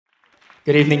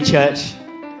Good evening, church.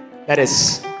 That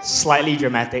is slightly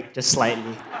dramatic, just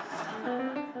slightly.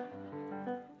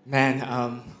 Man,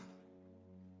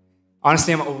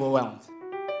 honestly, I'm overwhelmed.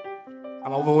 I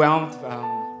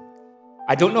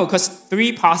don't know, because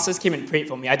 3 pastors came and prayed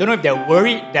for me. I don't know if they're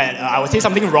worried that I would say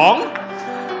something wrong.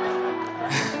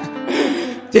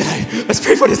 They're like, let's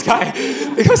pray for this guy,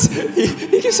 because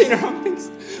he keeps saying the wrong things.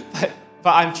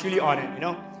 But I'm truly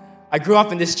honored, I grew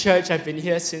up in this church. I've been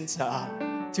here since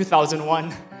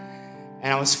 2001,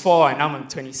 and I was 4, and now I'm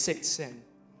 26,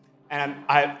 and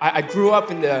I grew up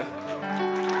in the,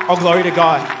 all glory to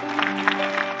God.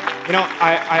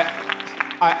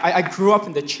 I grew up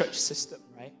in the church system,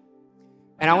 right?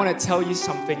 And I want to tell you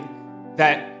something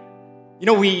that,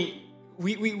 we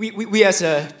as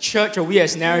a church, or we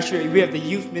as Narrative, we have the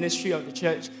youth ministry of the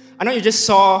church. I know you just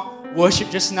saw worship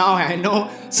just now, and I know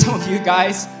some of you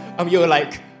guys, you were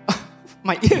like,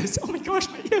 my ears, oh my gosh,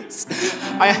 my ears.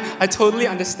 I totally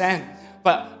understand.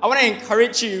 But I want to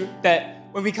encourage you that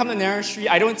when we come to Narrow Street,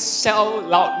 I don't sell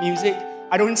loud music.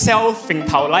 I don't sell Fing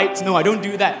Tao lights. No, I don't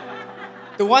do that.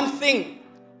 The one thing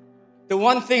I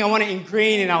want to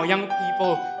ingrain in our young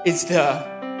people is the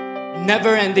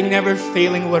never-ending,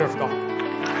 never-failing Word of God.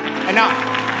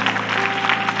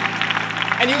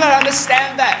 And you got to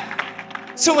understand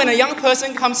that. So when a young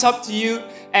person comes up to you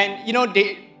and,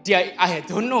 I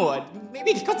don't know,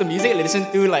 maybe because the music they listen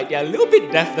to, they're a little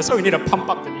bit deaf. That's why we need to pump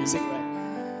up the music, right?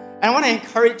 And I want to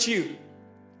encourage you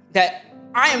that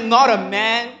I am not a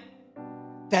man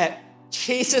that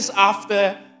chases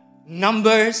after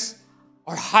numbers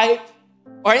or hype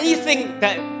or anything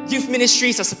that youth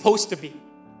ministries are supposed to be.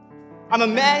 I'm a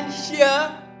man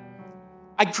here.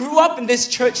 I grew up in this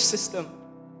church system.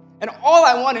 And all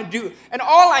I want to do, and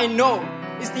all I know,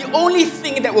 is the only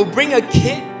thing that will bring a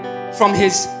kid from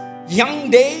his young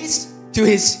days to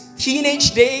his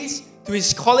teenage days to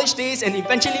his college days and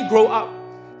eventually grow up.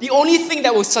 The only thing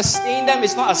that will sustain them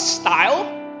is not a style.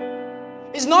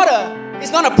 It's not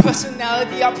a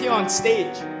personality up here on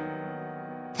stage.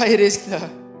 But it is the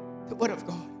Word of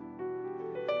God.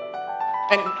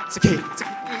 And it's okay.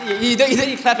 You don't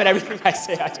need to clap at everything I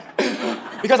say.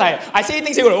 Because I say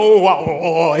things, you go, oh, wow,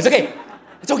 oh, it's okay.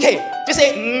 It's okay. Just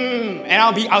say, and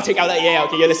I'll take out that, yeah,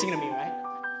 okay, you're listening to me, right?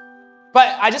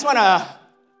 But I just want to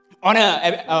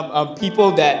honor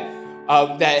people that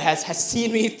has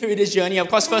seen me through this journey. Of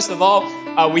course, first of all,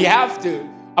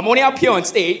 I'm only up here on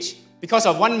stage because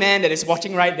of one man that is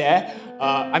watching right there.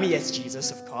 Yes,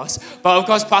 Jesus, of course. But of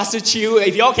course, Pastor Chiu,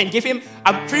 if y'all can give him,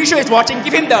 I'm pretty sure he's watching,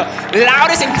 give him the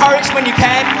loudest encouragement you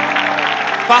can.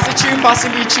 Pastor Chiu, Pastor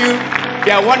Lee Chiu,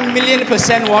 they are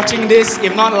 1,000,000% watching this.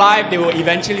 If not live, they will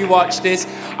eventually watch this.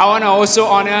 I want to also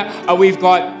honor, we've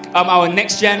got our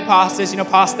next-gen pastors,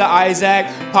 Pastor Isaac,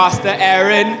 Pastor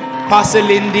Aaron, Pastor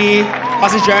Lindy,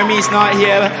 Pastor Jeremy is not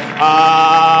here,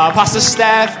 Pastor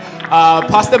Steph,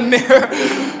 Pastor Mir.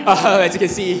 As you can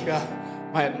see,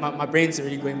 my brain's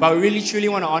already going. But I really, truly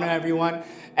want to honor everyone.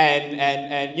 And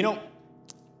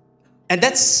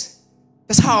that's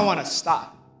how I want to start.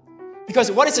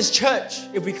 Because what is a church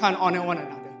if we can't honor one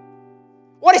another?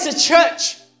 What is a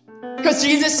church? Because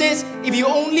Jesus says, if you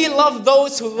only love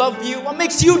those who love you, what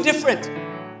makes you different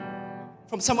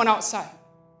from someone outside?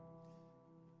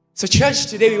 So church,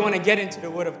 today we want to get into the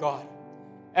Word of God.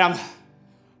 And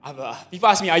people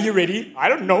ask me, are you ready? I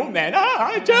don't know, man.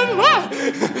 I'm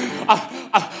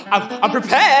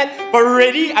prepared, but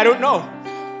ready? I don't know.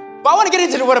 But I want to get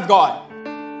into the Word of God.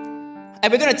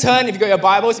 And we're going to turn, if you got your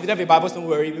Bibles, if you don't have your Bibles, don't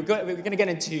worry. We're going to get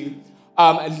into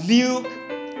Luke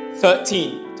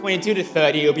 13, 22 to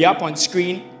 30. It'll be up on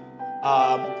screen.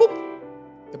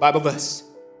 The Bible verse.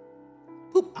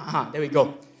 There we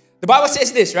go. The Bible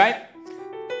says this, right?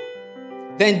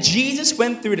 Then Jesus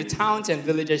went through the towns and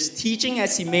villages, teaching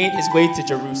as he made his way to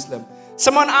Jerusalem.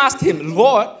 Someone asked him,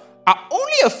 Lord, are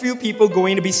only a few people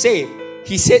going to be saved?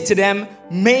 He said to them,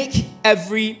 make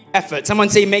every effort. Someone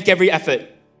say, make every effort.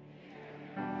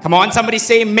 Come on, somebody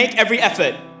say, make every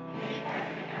effort.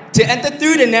 To enter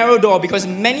through the narrow door, because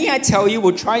many, I tell you,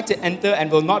 will try to enter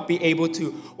and will not be able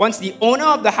to. Once the owner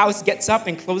of the house gets up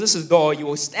and closes his door, you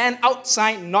will stand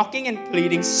outside knocking and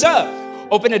pleading, Sir,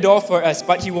 open the door for us.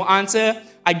 But he will answer,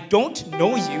 I don't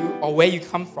know you or where you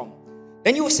come from.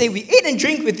 Then you will say, we ate and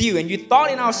drank with you, and you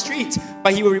thought in our streets.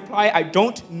 But he will reply, I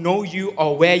don't know you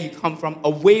or where you come from.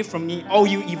 Away from me, all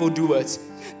you evildoers.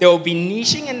 There will be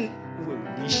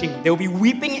there will be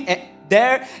weeping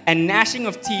there and gnashing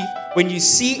of teeth when you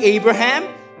see Abraham,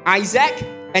 Isaac,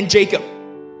 and Jacob,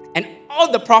 and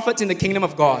all the prophets in the kingdom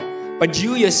of God. But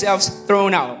you yourselves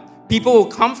thrown out. People will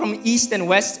come from east and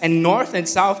west and north and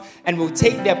south and will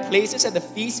take their places at the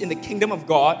feast in the kingdom of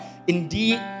God.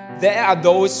 Indeed, there are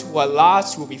those who are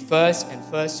last who will be first, and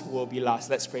first who will be last.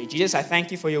 Let's pray. Jesus, I thank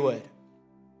you for your word.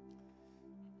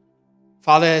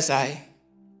 Father, as I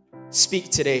speak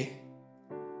today,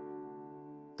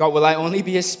 God, will I only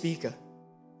be a speaker?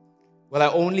 Will I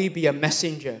only be a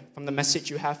messenger from the message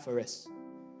you have for us?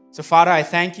 So, Father, I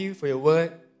thank you for your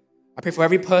word. I pray for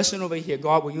every person over here,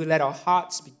 God, will you let our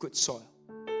hearts be good soil?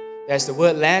 That as the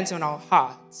word lands on our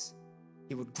hearts,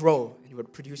 it would grow and it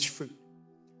would produce fruit.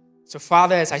 So,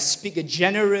 Father, as I speak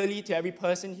generally to every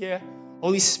person here,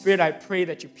 Holy Spirit, I pray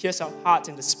that you pierce our hearts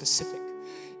in the specific.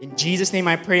 In Jesus' name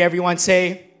I pray, everyone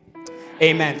say,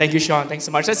 Amen. Thank you, Shaun. Thanks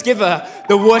so much. Let's give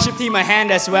the worship team a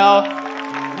hand as well.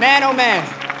 Man, oh man.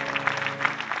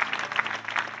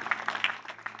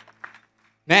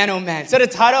 Man, oh man. So the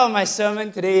title of my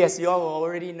sermon today, as you all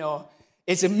already know,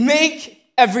 is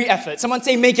Make Every Effort. Someone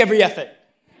say, make every effort.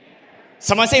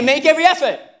 Someone say, make every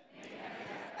effort.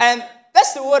 And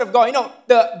that's the word of God. You know,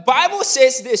 the Bible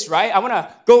says this, right? I want to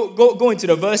go into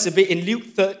the verse a bit. In Luke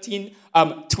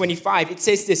 13:25, it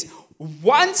says this.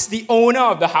 Once the owner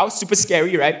of the house, super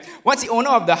scary, right? Once the owner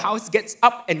of the house gets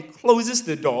up and closes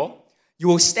the door, you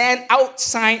will stand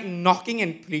outside knocking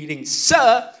and pleading,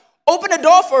 Sir, open the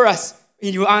door for us.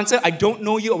 And you will answer, I don't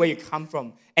know you or where you come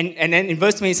from. And then in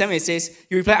verse 27, it says,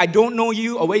 you reply, I don't know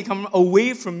you or where you come from.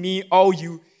 Away from me, all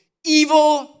you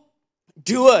evil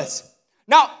doers.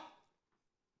 Now,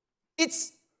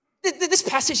 this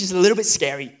passage is a little bit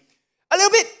scary. A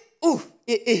little bit,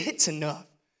 it hits a nerve.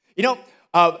 You know,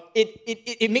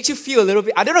 it makes you feel a little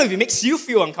bit, I don't know if it makes you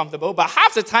feel uncomfortable, but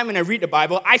half the time when I read the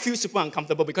Bible, I feel super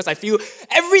uncomfortable because I feel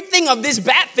everything of these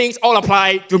bad things all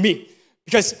apply to me.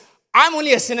 Because I'm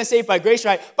only a sinner saved by grace,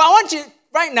 right? But I want you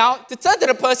right now to turn to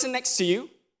the person next to you.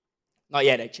 Not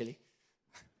yet, actually.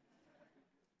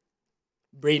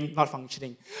 Brain not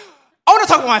functioning. I want to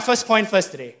talk about my first point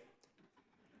first today.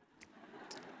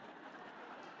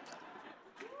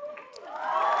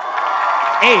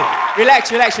 Hey,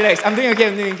 relax. I'm doing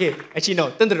okay. Actually, no.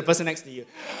 Turn to the person next to you.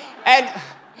 And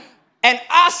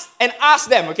ask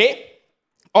them, okay?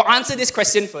 Or answer this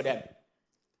question for them.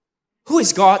 Who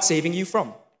is God saving you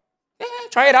from? Yeah,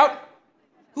 try it out.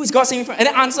 Who is God saving you from? And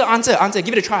then answer.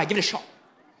 Give it a try. Give it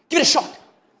a shot.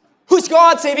 Who is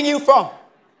God saving you from?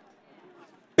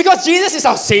 Because Jesus is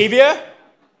our Savior.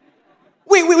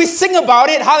 We sing about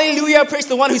it. Hallelujah. Praise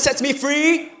the one who sets me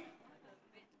free.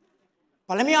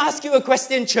 But let me ask you a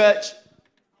question, church.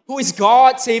 Who is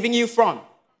God saving you from?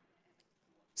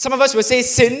 Some of us will say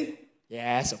sin.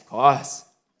 Yes, of course.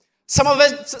 Some of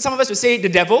us will say the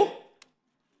devil.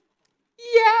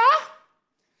 Yeah.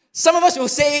 Some of us will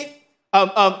say,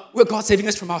 we're God saving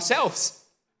us from ourselves.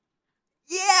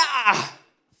 Yeah.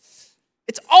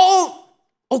 It's all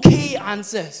okay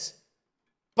answers.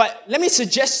 But let me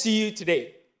suggest to you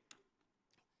today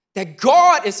that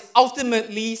God is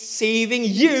ultimately saving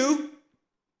you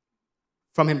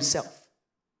from himself.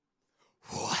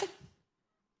 What?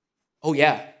 Oh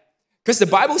yeah. Because the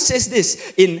Bible says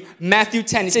this in Matthew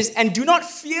 10. It says, and do not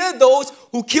fear those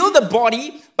who kill the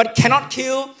body, but cannot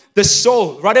kill the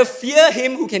soul. Rather, fear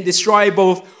him who can destroy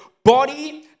both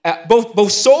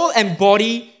soul and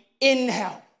body in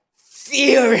hell.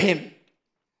 Fear him.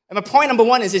 And my point number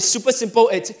one is it's super simple.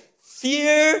 It's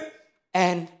fear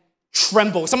and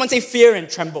tremble. Someone say fear and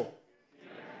tremble.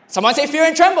 Someone say fear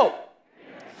and tremble.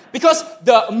 Because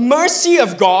the mercy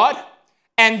of God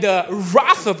and the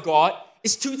wrath of God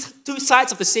is two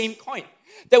sides of the same coin.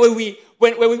 That when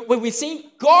we say,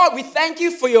 God, we thank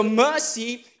you for your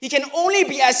mercy, he can only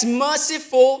be as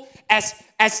merciful as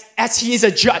he is a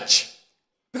judge.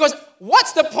 Because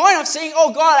what's the point of saying,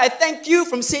 oh God, I thank you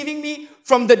for saving me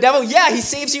from the devil? Yeah, he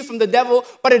saves you from the devil,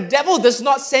 but the devil does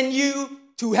not send you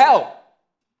to hell.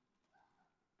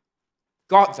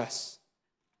 God does.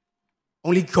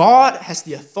 Only God has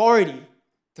the authority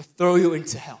to throw you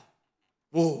into hell.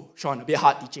 Whoa, Shaun, a bit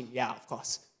hard teaching. Yeah, of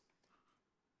course.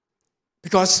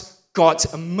 Because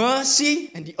God's mercy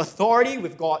and the authority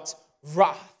with God's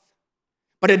wrath.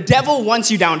 But the devil wants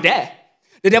you down there.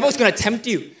 The devil's going to tempt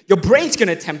you. Your brain's going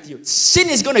to tempt you. Sin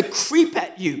is going to creep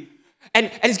at you. And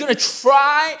it's going to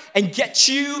try and get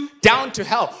you down to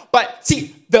hell. But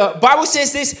see, the Bible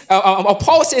says this, or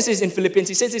Paul says this in Philippians.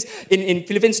 He says this in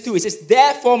Philippians 2. He says,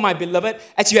 therefore, my beloved,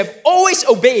 as you have always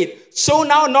obeyed, so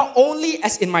now not only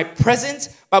as in my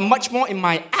presence, but much more in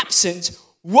my absence,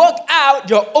 work out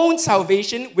your own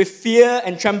salvation with fear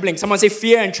and trembling. Someone say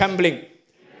fear and trembling.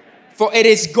 For it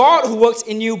is God who works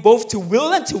in you both to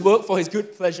will and to work for his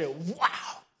good pleasure. Wow.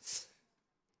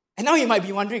 And now you might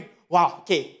be wondering, Wow,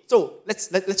 okay, so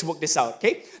let's work this out,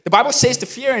 okay? The Bible says to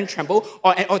fear and tremble,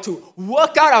 or to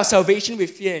work out our salvation with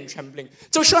fear and trembling.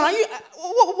 So Shaun,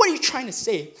 what are you trying to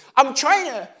say? I'm trying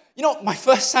to, my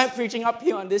first time preaching up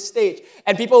here on this stage,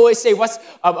 and people always say, what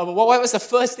was the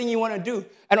first thing you want to do?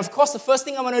 And of course, the first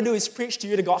thing I want to do is preach to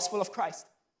you the gospel of Christ.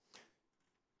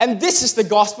 And this is the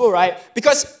gospel, right?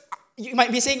 Because you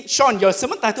might be saying, Shaun, your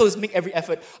sermon title is Make Every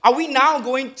Effort. Are we now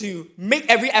going to make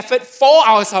every effort for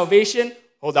our salvation?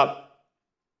 Hold up.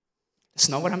 That's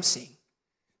not what I'm saying.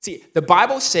 See, the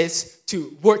Bible says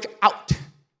to work out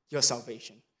your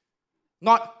salvation,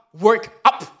 not work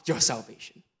up your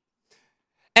salvation.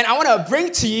 And I want to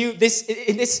bring to you this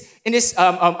few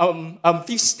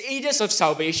stages of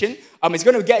salvation. It's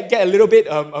going to get a little bit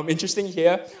interesting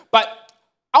here, but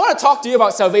I want to talk to you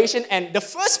about salvation, and the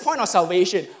first point of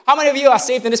salvation. How many of you are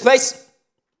saved in this place?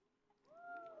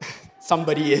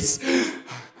 Somebody is.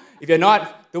 If you're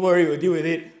not, don't worry, we'll deal with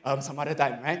it some other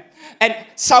time, right? And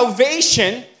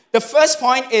salvation, the first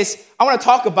point is, I want to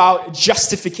talk about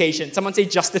justification. Someone say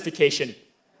justification.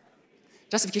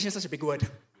 Justification is such a big word.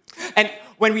 And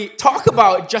when we talk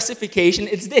about justification,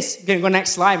 it's this. You can go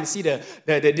next slide and see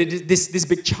this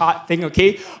big chart thing,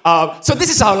 okay? So this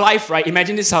is our life, right?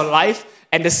 Imagine this is our life.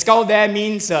 And the skull there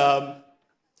means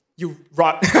you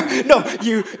rot. No,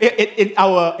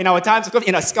 in our times,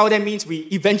 in a skull there means we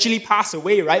eventually pass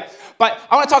away, right? But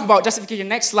I want to talk about justification.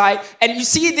 Next slide. And you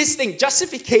see this thing.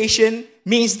 Justification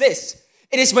means this.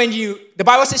 It is when the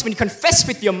Bible says when you confess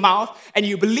with your mouth and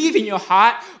you believe in your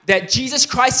heart that Jesus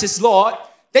Christ is Lord,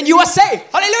 then you are saved.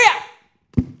 Hallelujah!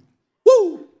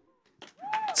 Woo!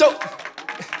 So,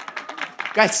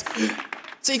 guys,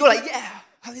 so you go like, yeah,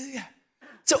 hallelujah.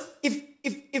 So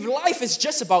if life is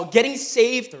just about getting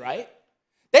saved, right?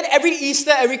 Then every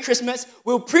Easter, every Christmas,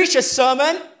 we'll preach a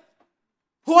sermon.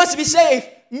 Who wants to be saved?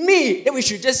 Me. Then we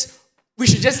should just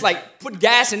like put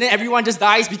gas and then everyone just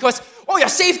dies because, you're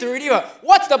saved already.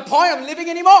 What's the point of living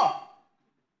anymore?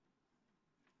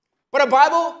 But the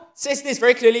Bible says this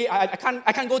very clearly. I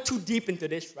can't go too deep into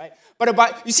this, right?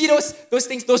 But you see those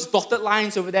things, those dotted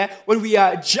lines over there? When we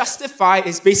are justified,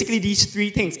 it's basically these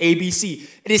three things, A, B, C.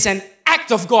 It is an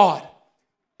act of God.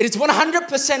 It is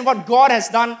 100% what God has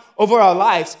done over our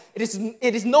lives.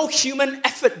 It is no human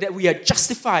effort that we are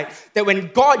justified. That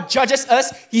when God judges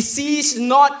us, He sees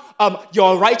not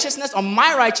your righteousness or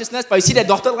my righteousness, but you see that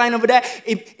dotted line over there?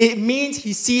 It means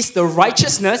He sees the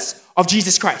righteousness of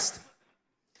Jesus Christ.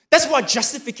 That's what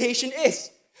justification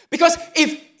is. Because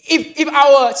if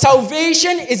our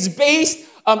salvation is based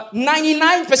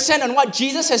 99% on what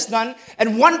Jesus has done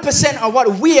and 1% on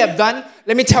what we have done,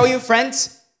 let me tell you,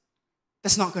 friends,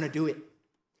 that's not going to do it.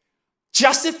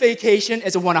 Justification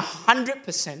is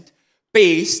 100%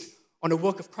 based on the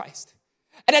work of Christ.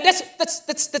 And that's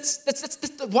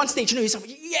the one stage. You're like,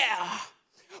 yeah.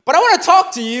 But I want to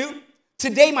talk to you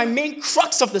today. My main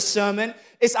crux of the sermon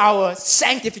is our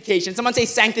sanctification. Someone say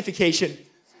sanctification.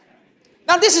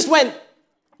 Now this is when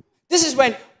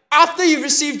after you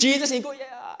receive Jesus and you go, yeah,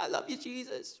 I love you,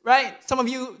 Jesus, right? Some of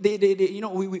you,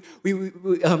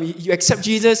 you accept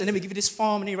Jesus and then we give you this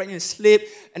form and then you write in a slip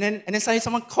and then suddenly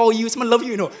someone call you, someone love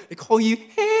you, they call you,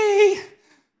 hey,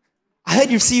 I heard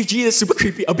you received Jesus, super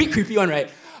creepy, a bit creepy one, right?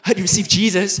 I heard you received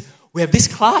Jesus. We have this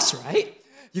class, right?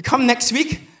 You come next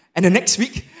week and the next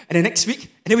week and the next week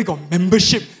and then we got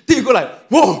membership. Then you go like,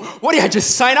 whoa, what did I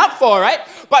just sign up for, right?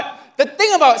 But the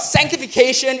thing about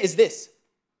sanctification is this.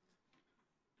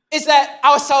 Is that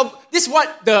this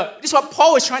is what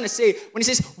Paul is trying to say when he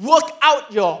says, work out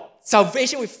your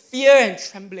salvation with fear and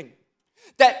trembling.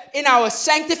 That in our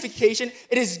sanctification,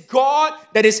 it is God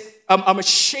that is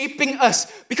shaping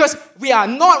us. Because we are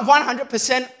not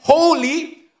 100%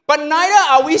 holy, but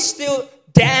neither are we still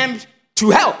damned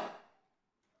to hell.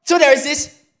 So there is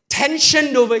this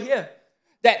tension over here.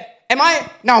 That am I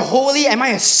now holy? Am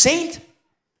I a saint?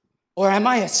 Or am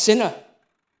I a sinner?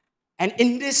 And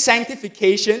in this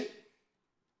sanctification,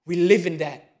 we live in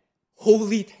that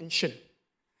holy tension.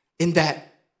 In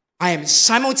that I am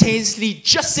simultaneously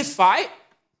justified,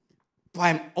 but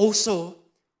I'm also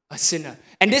a sinner.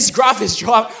 And this graph is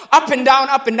drawn up and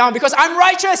down, because I'm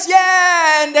righteous,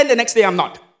 yeah, and then the next day I'm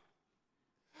not.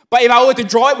 But if I were to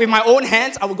draw it with my own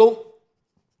hands, I would go,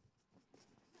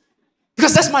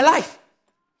 because that's my life.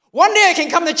 One day I can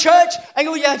come to church and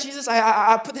go, yeah, Jesus,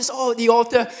 I put this all at the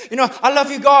altar. I love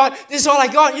you, God. This is all I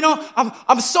got.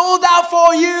 I'm sold out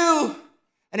for you.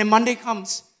 And then Monday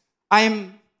comes. I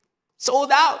am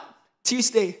sold out.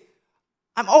 Tuesday,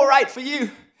 I'm all right for you.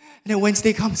 And then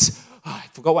Wednesday comes. I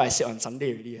forgot what I said on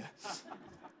Sunday already.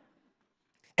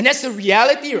 And that's the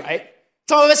reality, right?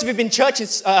 Some of us, we've been in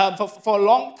churches for a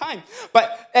long time.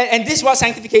 And this is what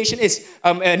sanctification is.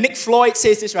 Nick Floyd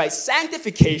says this, right?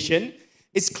 Sanctification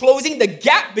is closing the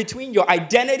gap between your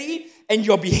identity and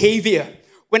your behavior.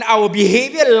 When our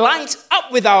behavior lines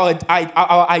up with our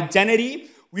identity,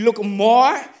 we look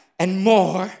more and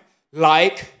more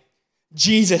like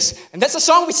Jesus. And that's the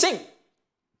song we sing.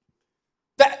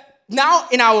 That now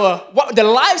in the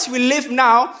lives we live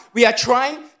now, we are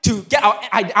trying to get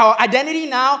our identity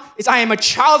now is I am a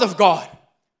child of God.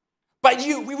 But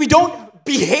we don't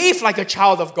behave like a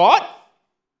child of God.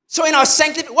 So in our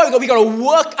sanctification, we got to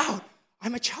work out.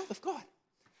 I'm a child of God.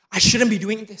 I shouldn't be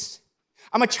doing this.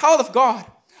 I'm a child of God.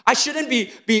 I shouldn't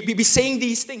be saying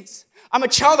these things. I'm a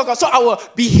child of God. So our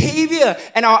behavior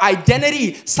and our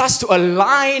identity starts to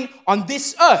align on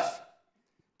this earth.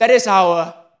 That is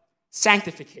our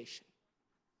sanctification.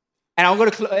 And I'm going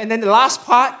to, and then the last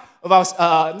part of our,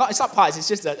 it's not parts, it's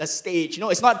just a stage.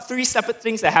 It's not three separate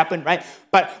things that happen, right?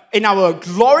 But in our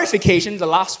glorification, the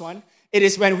last one, it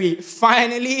is when we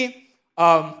finally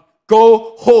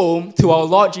go home to our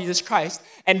Lord Jesus Christ,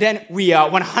 and then we are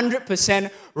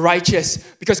 100% righteous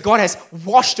because God has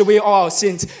washed away all our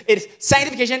sins.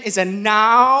 Sanctification is a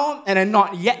now and a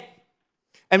not yet.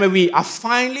 And when we are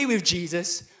finally with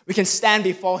Jesus, we can stand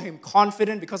before Him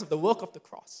confident because of the work of the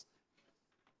cross.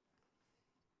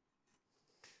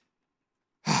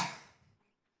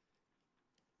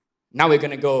 Now we're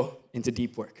going to go into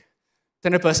deep work.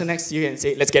 Turn to the person next to you and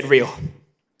say, let's get real.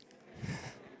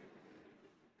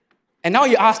 And now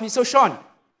you ask me, so Shaun,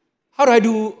 how do I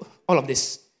do all of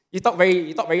this? You talk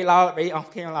very loud,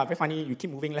 very funny, you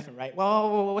keep moving left and right.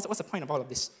 Well, what's the point of all of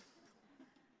this?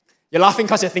 You're laughing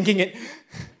because you're thinking it.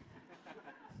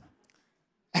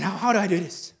 And how do I do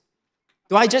this?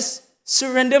 Do I just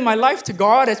surrender my life to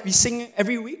God as we sing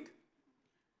every week?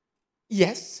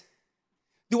 Yes.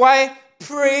 Do I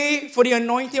pray for the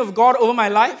anointing of God over my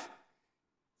life?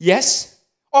 Yes.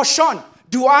 Or Shaun,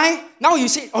 now you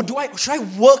say, should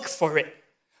I work for it?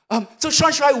 So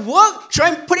Shaun, should I work? Should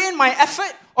I put in my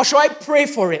effort? Or should I pray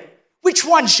for it? Which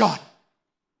one, Shaun?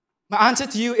 My answer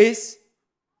to you is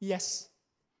yes.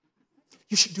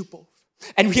 You should do both.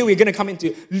 And here we're going to come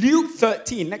into Luke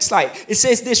 13. Next slide. It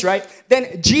says this, right?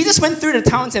 Then Jesus went through the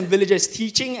towns and villages,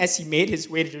 teaching as he made his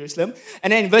way to Jerusalem.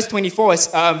 And then in verse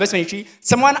 23,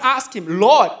 someone asked him,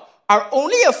 Lord, are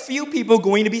only a few people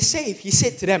going to be saved? He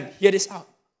said to them, hear this out.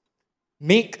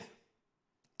 Make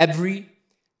every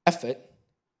effort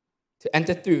to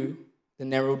enter through the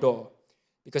narrow door.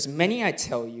 Because many, I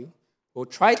tell you, will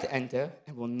try to enter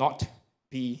and will not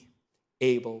be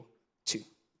able to.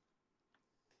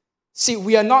 See,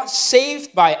 we are not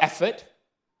saved by effort,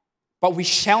 but we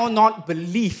shall not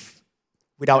believe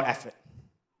without effort.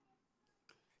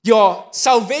 Your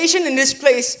salvation in this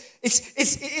place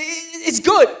is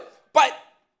good, but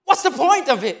what's the point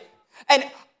of it? And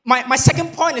my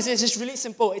second point is it's really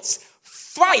simple. It's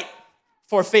fight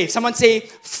for faith. Someone say,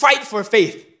 fight for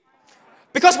faith.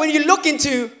 Because when you look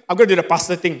into, I'm going to do the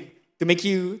pastor thing to make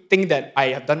you think that I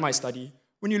have done my study.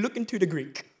 When you look into the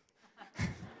Greek,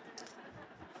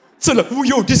 so like, oh,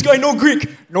 yo, this guy know Greek.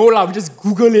 No lah, we just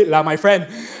Google it lah, my friend.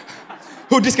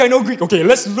 Oh, this guy know Greek. Okay,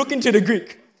 let's look into the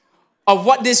Greek of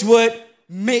what this word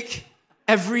make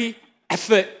every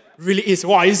effort really is.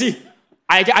 Wow, you see,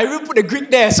 I will put the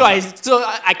Greek there so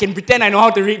I can pretend I know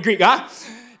how to read Greek. Huh?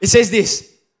 It says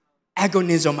this,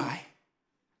 agonizomai.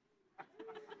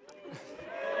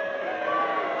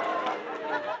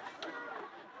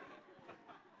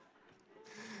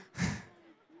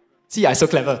 See, I'm so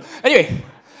clever. Anyway,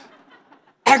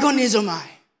 agonizomai.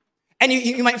 And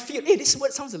you might feel, hey, this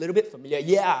word sounds a little bit familiar.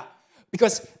 Yeah,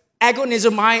 because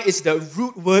agonizomai is the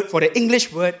root word for the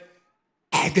English word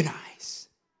agonize.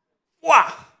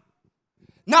 Wow.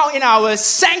 Now in our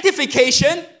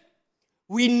sanctification,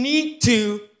 we need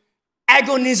to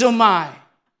agonizomai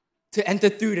to enter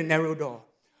through the narrow door,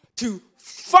 to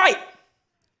fight,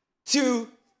 to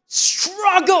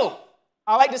struggle.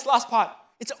 I like this last part.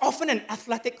 It's often an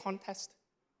athletic contest.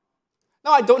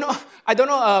 Now, I don't know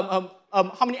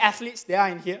how many athletes there are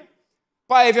in here.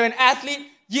 But if you're an athlete,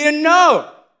 you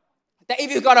know that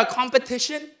if you've got a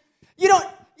competition, you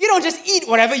don't just eat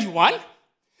whatever you want.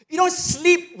 You don't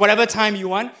sleep whatever time you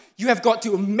want. You have got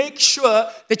to make sure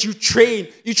that you train.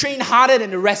 You train harder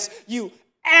than the rest. You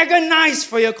agonize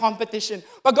for your competition.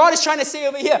 But God is trying to say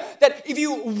over here that if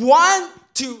you want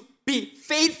to be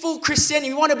faithful Christian, if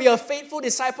you want to be a faithful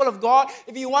disciple of God,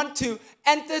 if you want to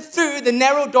enter through the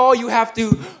narrow door, you have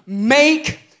to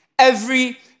make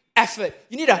every effort.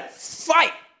 You need to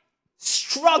fight,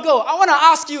 struggle. I want to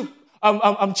ask you,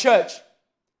 church,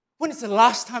 when is the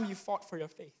last time you fought for your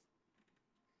faith?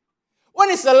 When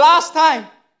is the last time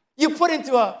you put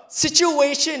into a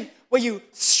situation where you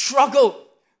struggle?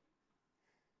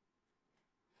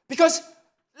 Because,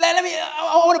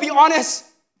 I want to be honest.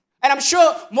 And I'm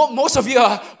sure most of you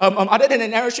are, other than the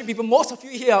narrow street people, most of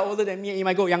you here are older than me, and you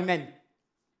might go, young men.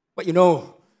 What you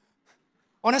know?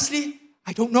 Honestly,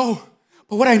 I don't know.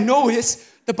 But what I know is,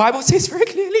 the Bible says very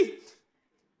clearly,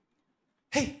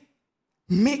 hey,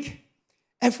 make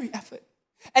every effort.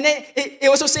 And then it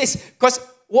also says, because,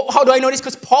 how do I know this?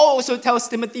 Because Paul also tells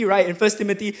Timothy, right, in 1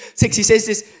 Timothy 6, he says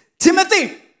this,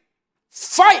 Timothy,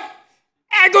 fight,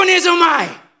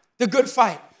 agonizomai, the good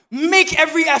fight. Make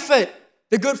every effort,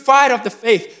 the good fight of the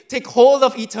faith. Take hold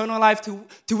of eternal life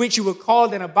to which you were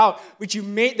called and about, which you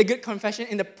made the good confession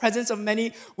in the presence of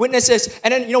many witnesses.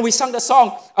 And then, we sung the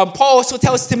song. Paul also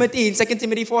tells Timothy in 2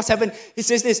 Timothy 4:7, he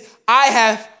says this, I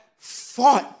have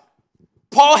fought.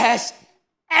 Paul has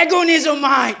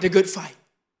agonizomai, the good fight.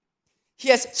 He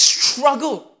has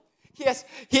struggled. He has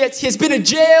been in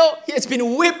jail. He has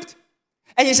been whipped.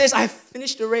 And he says, I have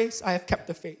finished the race. I have kept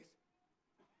the faith.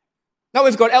 Now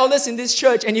we've got elders in this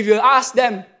church, and if you ask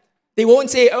them, they won't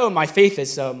say, oh, my faith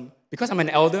is, because I'm an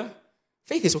elder,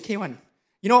 faith is okay one.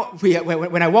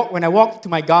 When I walk to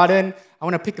my garden, I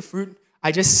want to pick a fruit,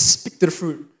 I just speak to the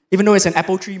fruit. Even though it's an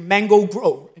apple tree, mango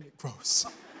grow, and it grows.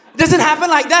 It doesn't happen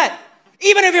like that.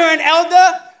 Even if you're an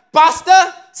elder,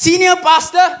 pastor, senior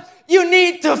pastor, you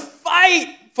need to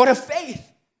fight for the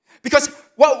faith. Because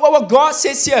what God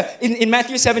says here in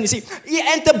Matthew 7, you see, ye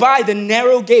enter by the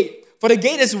narrow gate. For the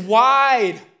gate is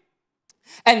wide,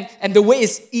 and the way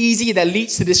is easy that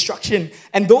leads to destruction.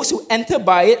 And those who enter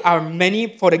by it are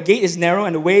many, for the gate is narrow,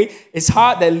 and the way is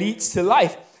hard that leads to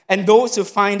life. And those who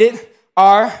find it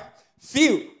are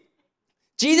few.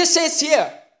 Jesus says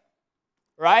here,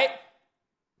 right,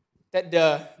 that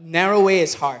the narrow way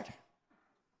is hard.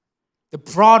 The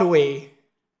broad way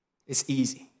is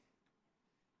easy.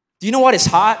 Do you know what is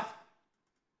hard?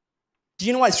 Do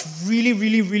you know what is really,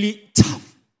 really, really tough?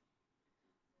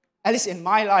 At least in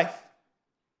my life,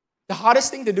 the hardest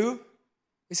thing to do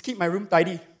is keep my room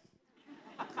tidy.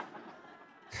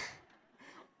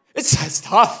 It's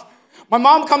tough. My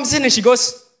mom comes in and she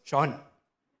goes, Shaun,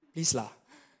 please lah.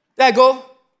 Then I go,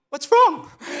 what's wrong?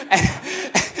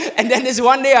 And then this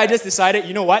one day I just decided,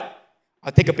 you know what?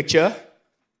 I'll take a picture.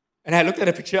 And I looked at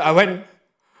the picture, I went,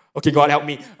 okay, God help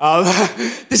me.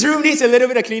 This room needs a little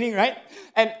bit of cleaning, right?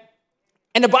 And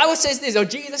the Bible says this, or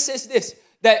Jesus says this,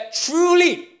 that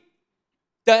truly,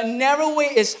 the narrow way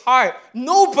is hard.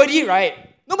 Nobody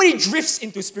drifts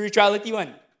into spirituality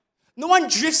one. No one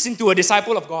drifts into a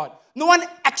disciple of God. No one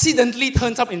accidentally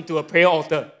turns up into a prayer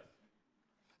altar.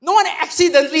 No one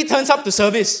accidentally turns up to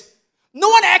service. No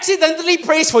one accidentally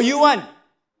prays for you one.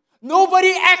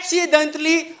 Nobody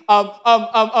accidentally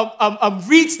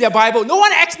reads their Bible. No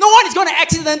one is going to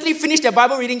accidentally finish their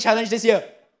Bible reading challenge this year.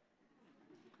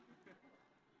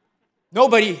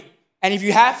 Nobody. And if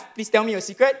you have, please tell me your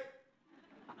secret.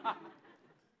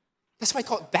 That's why it's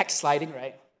called backsliding,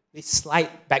 right? They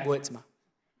slide backwards, ma.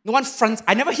 No one fronts.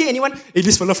 I never hear anyone, hey,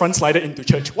 this fella front slided into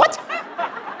church. What?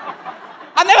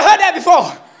 I've never heard that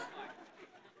before.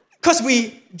 Because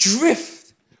we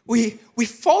drift. We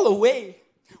fall away.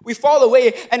 We fall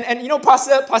away. And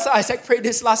Pastor Isaac prayed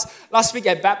this last week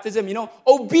at baptism.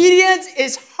 Obedience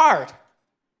is hard.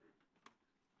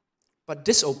 But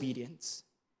disobedience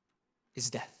is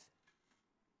death.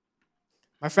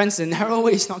 My friends, the narrow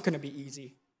way is not going to be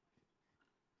easy.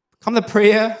 Come to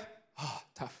prayer,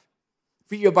 tough.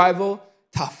 Read your Bible,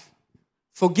 tough.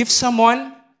 Forgive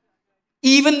someone,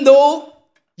 even though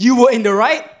you were in the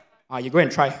right, you go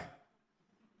and try.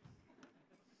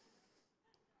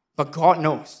 But God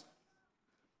knows.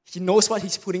 He knows what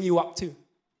He's putting you up to.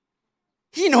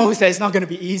 He knows that it's not going to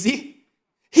be easy.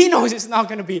 He knows it's not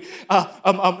going to be,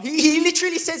 he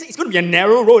literally says it's going to be a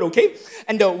narrow road, okay?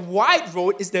 And the wide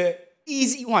road is the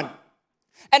easy one.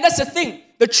 And that's the thing.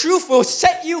 The truth will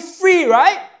set you free,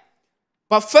 right?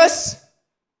 But first,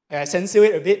 I censor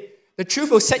it a bit. The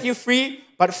truth will set you free,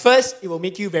 but first, it will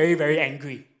make you very, very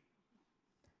angry.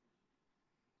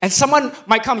 And someone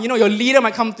might come, your leader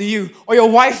might come to you, or your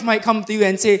wife might come to you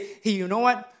and say, hey, you know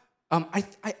what? I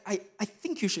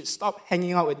think you should stop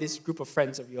hanging out with this group of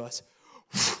friends of yours.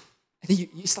 And then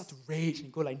you start to rage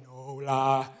and go like, no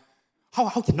lah. How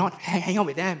can not hang out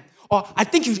with them? Or I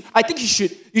think you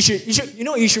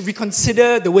should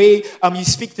reconsider the way you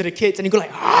speak to the kids, and you go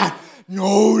like,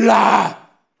 no lah.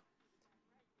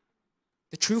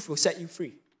 The truth will set you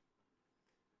free.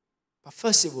 But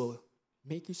first it will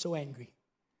make you so angry.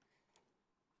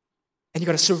 And you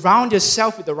got to surround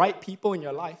yourself with the right people in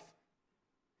your life.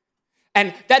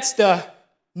 And that's the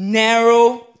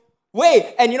narrow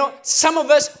way. And some of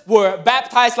us were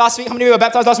baptized last week. How many of you were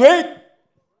baptized last week?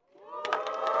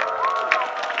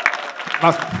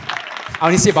 I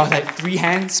only see about 3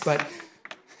 hands, but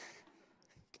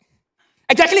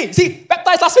exactly. See,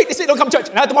 baptized last week. This week don't come to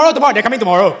church. Now tomorrow. They're coming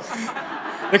tomorrow.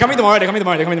 They're coming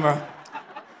tomorrow.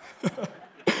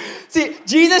 See,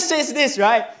 Jesus says this,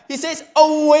 right? He says,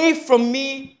 "Away from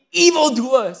me,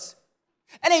 evildoers."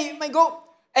 And then you might go,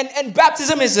 and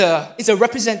baptism is a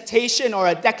representation or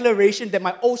a declaration that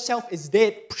my old self is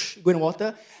dead, go in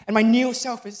water, and my new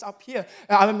self is up here.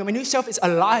 My new self is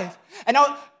alive. And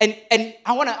now, and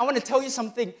I want to tell you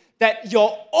something, that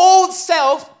your old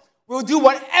self will do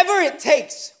whatever it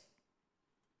takes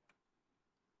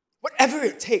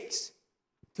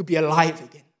to be alive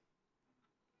again.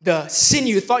 The sin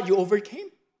you thought you overcame,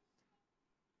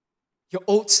 your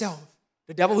old self,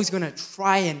 the devil is going to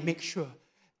try and make sure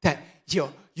that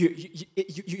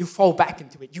you fall back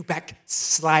into it, you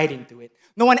backslide into it.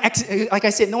 No one, like I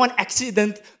said, no one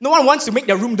wants to make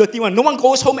their room dirty one. No one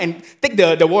goes home and take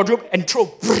the wardrobe and throw,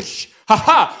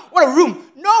 haha, what a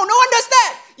room. No one does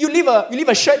that. You leave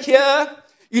a shirt here,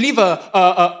 you leave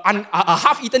a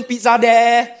half-eaten pizza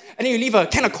there, and then you leave a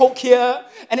can of Coke here,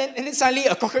 and then suddenly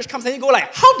a cockroach comes and you go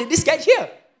like, how did this get here?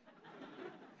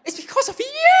 It's because of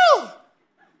you.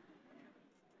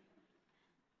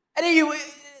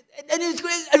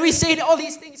 And we say all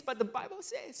these things, but the Bible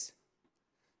says,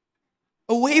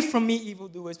 "Away from me,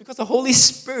 evildoers," because the Holy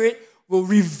Spirit will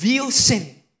reveal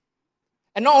sin.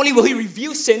 And not only will He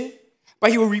reveal sin,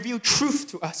 but He will reveal truth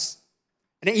to us.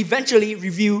 And then eventually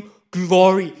reveal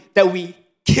glory, that we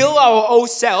kill our old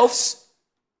selves,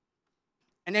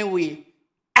 and then we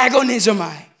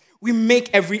agonizomai. We make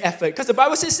every effort. Because the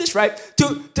Bible says this, right?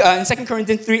 In 2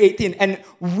 Corinthians 3:18, "And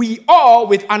we all,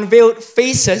 with unveiled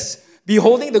faces,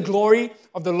 beholding the glory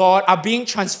of the Lord, are being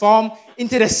transformed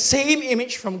into the same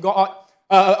image from God,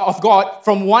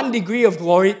 from one degree of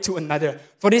glory to another.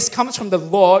 For this comes from the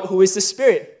Lord, who is the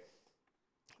Spirit."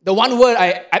 The one word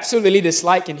I absolutely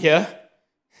dislike in here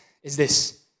is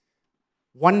this: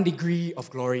 1 degree of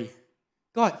glory.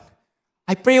 God,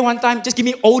 I pray one time, just give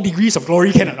me all degrees of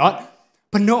glory, can or not?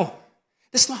 But no,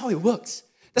 that's not how it works.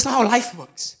 That's not how life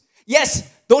works. Yes,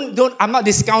 I'm not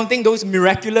discounting those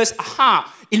miraculous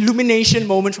illumination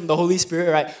moments from the Holy Spirit,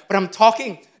 right? But I'm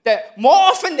talking that more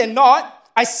often than not,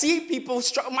 I see people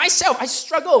struggle. Myself, I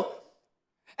struggle.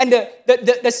 And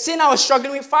the sin I was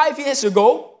struggling with 5 years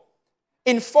ago,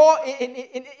 in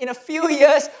a few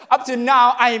years up to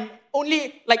now, I'm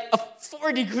only like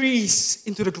 4 degrees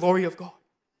into the glory of God.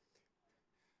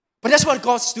 But that's what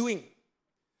God's doing.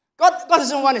 God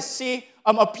doesn't want to see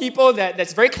a people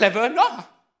that's very clever. No.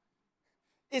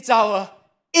 It's our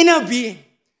inner being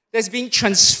that's being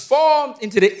transformed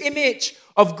into the image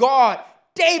of God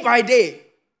day by day.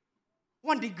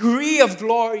 1 degree of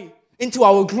glory into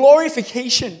our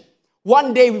glorification.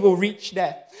 One day we will reach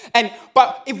there.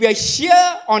 But if we are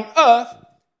here on earth,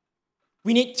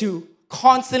 we need to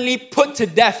constantly put to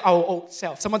death our old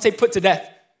self. Someone say put to death.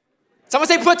 Someone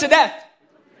say put to death.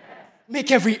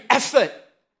 Make every effort.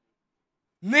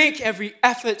 Make every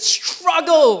effort.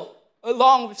 Struggle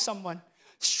along with someone.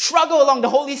 Struggle along. The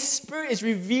Holy Spirit is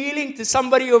revealing to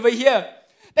somebody over here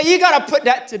that you got to put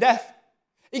that to death.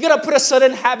 You got to put a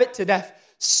certain habit to death.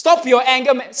 Stop your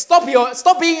anger. Stop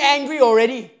being angry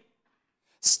already.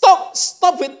 Stop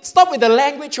with the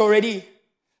language already.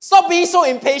 Stop being so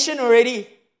impatient already.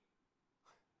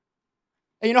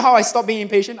 And you know how I stop being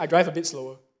impatient? I drive a bit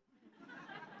slower.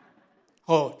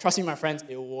 Oh, trust me, my friends,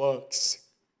 it works.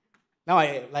 Now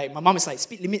my mom is like,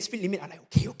 speed limit. I'm like,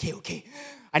 okay.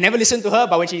 I never listen to her,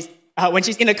 but when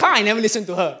she's in the car, I never listen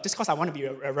to her, just because I want to be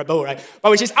a rebel, right? But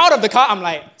when she's out of the car, I'm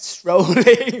like, strolling,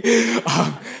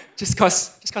 just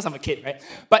because I'm a kid, right?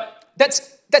 But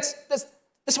that's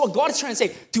what God is trying to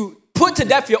say, to put to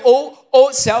death your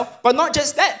old self. But not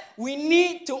just that, we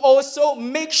need to also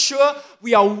make sure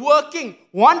we are working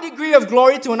 1 degree of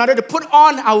glory to another to put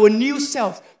on our new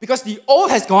self. Because the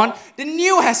old has gone, the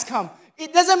new has come.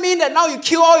 It doesn't mean that now you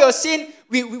kill all your sin,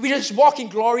 we just walk in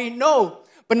glory. No.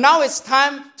 But now it's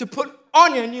time to put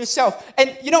on your new self.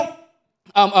 And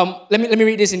let me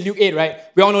read this in Luke 8, right?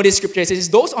 We all know this scripture. It says,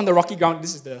 "Those on the rocky ground,"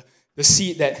 this is the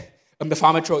seed that the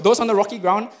farmer throws. "Those on the rocky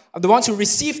ground are the ones who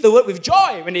receive the word with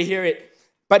joy when they hear it,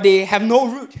 but they have no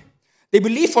root. They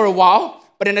believe for a while,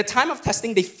 but in the time of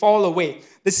testing, they fall away.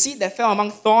 The seed that fell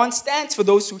among thorns stands for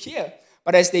those who hear.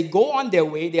 But as they go on their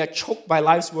way, they are choked by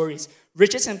life's worries,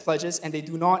 riches and pleasures, and they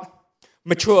do not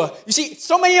mature." You see,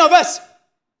 so many of us.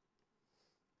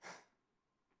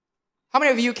 How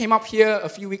many of you came up here a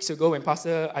few weeks ago when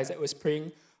Pastor Isaac was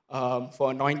praying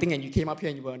for anointing, and you came up here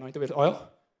and you were anointed with oil?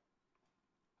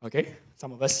 Okay?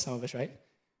 Some of us, right?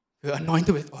 We're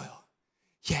anointed with oil.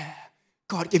 Yeah,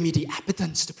 God give me the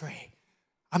appetence to pray.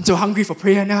 I'm so hungry for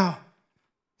prayer now.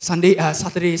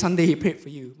 Saturday, Sunday, he prayed for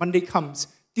you. Monday comes.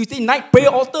 Tuesday night, prayer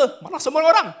altar. Mana semua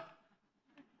orang?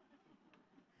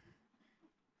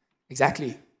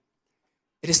 Exactly.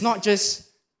 It is not just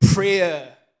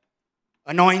prayer,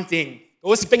 anointing.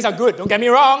 Those things are good, don't get me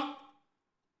wrong.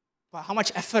 But how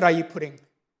much effort are you putting?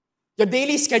 Your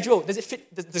daily schedule, does it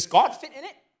fit? Does God fit in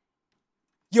it?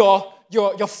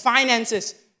 Your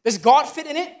finances, does God fit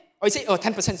in it? Or you say,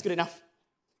 10% is good enough.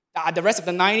 The rest of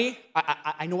the 90,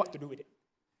 I know what to do with it.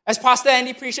 As Pastor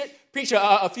Andy preached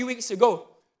a few weeks ago,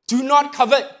 do not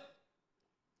covet.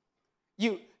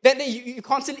 You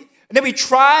constantly, then we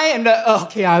try and,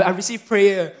 I received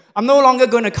prayer. I'm no longer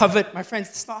going to covet. My friends,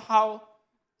 that's not how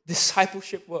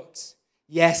discipleship works.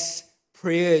 Yes,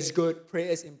 prayer is good. Prayer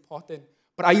is important.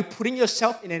 But are you putting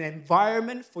yourself in an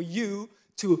environment for you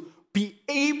to be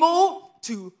able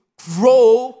to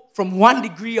grow from one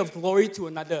degree of glory to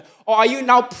another? Or are you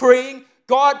now praying,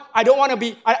 God, I don't want to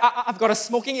be, I've got a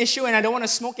smoking issue and I don't want to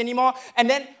smoke anymore. And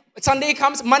then Sunday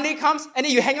comes, Monday comes, and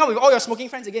then you hang out with all your smoking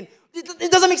friends again.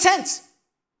 It doesn't make sense.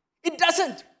 It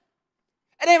doesn't.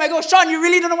 And then I go, Shaun, you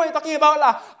really don't know what you're talking about,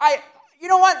 lah. You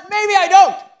know what? Maybe I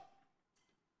don't.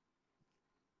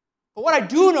 But what I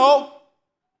do know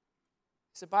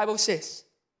is the Bible says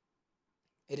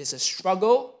it is a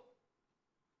struggle.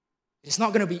 It's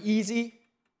not going to be easy.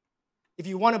 If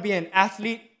you want to be an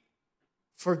athlete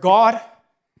for God,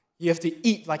 you have to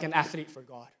eat like an athlete for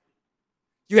God.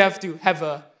 You have to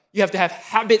have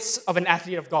habits of an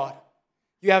athlete of God.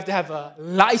 You have to have a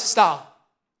lifestyle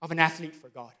of an athlete for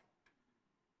God.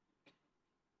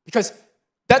 Because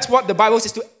that's what the Bible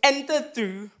says, to enter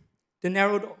through the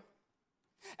narrow door.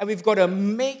 And we've got to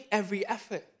make every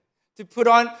effort to put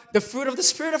on the fruit of the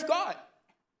Spirit of God.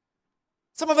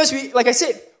 Some of us, like I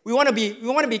said, we want to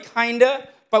be kinder,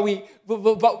 but we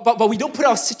don't put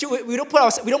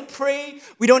we don't pray,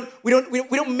 we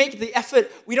don't make the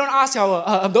effort. We don't ask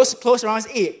our those close around us,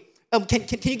 hey, can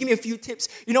you give me a few tips?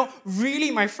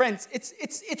 Really, my friends,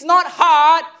 it's not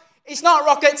hard. It's not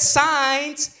rocket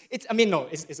science. It's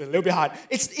a little bit hard.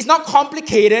 It's not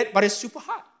complicated, but it's super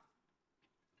hard.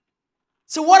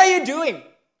 So what are you doing?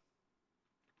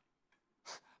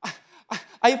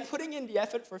 Are you putting in the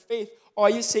effort for faith? Or are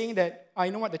you saying that,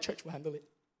 you know what, the church will handle it?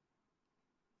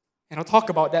 And I'll talk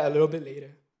about that a little bit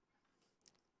later.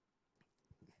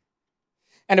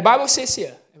 And the Bible says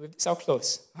here, and with this I'll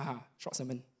close. Short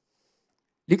sermon.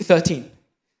 Luke 22.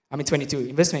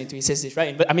 In verse 22, he says this,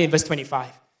 right? In verse 25.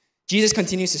 Jesus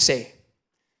continues to say,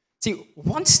 see,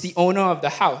 once the owner of the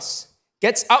house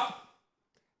gets up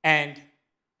and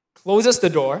closes the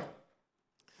door,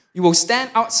 you will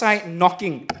stand outside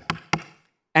knocking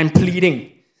and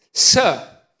pleading, Sir,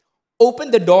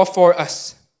 open the door for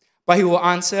us. But he will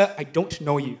answer, I don't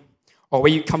know you, or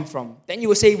where you come from. Then you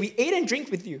will say, we ate and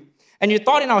drank with you, and you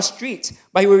taught in our streets.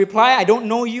 But he will reply, I don't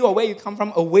know you or where you come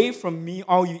from. Away from me,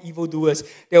 all you evildoers.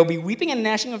 There will be weeping and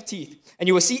gnashing of teeth. And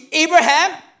you will see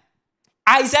Abraham,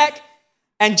 Isaac,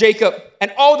 and Jacob,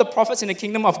 and all the prophets in the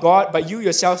kingdom of God, but you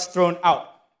yourselves thrown out.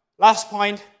 Last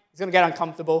point, it's going to get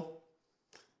uncomfortable.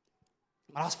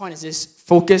 My last point is this: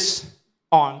 focus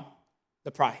on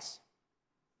the prize.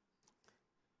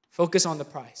 Focus on the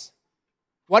prize.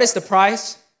 What is the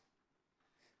prize?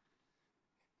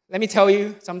 Let me tell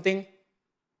you something.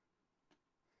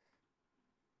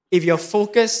 If your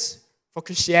focus for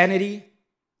Christianity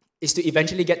is to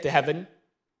eventually get to heaven,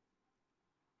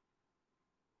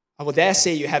 I will dare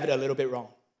say you have it a little bit wrong.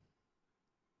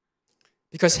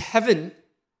 Because heaven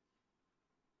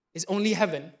is only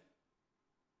heaven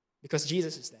because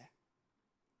Jesus is there.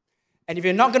 And if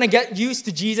you're not going to get used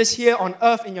to Jesus here on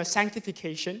earth in your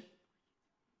sanctification,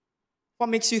 what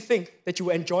makes you think that you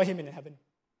will enjoy him in heaven?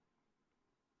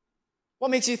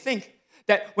 What makes you think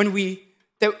that when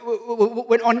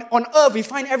on earth we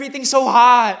find everything so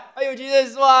hard? Oh,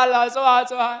 Jesus, so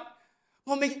hard.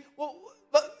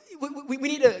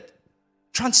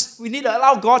 We need to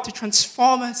allow God to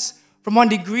transform us from one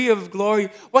degree of glory.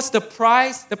 What's the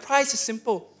prize? The prize is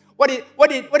simple. What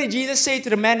did Jesus say to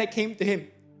the man that came to him?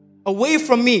 Away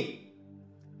from me,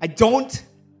 I don't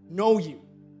know you.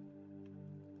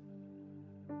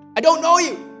 I don't know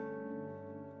you.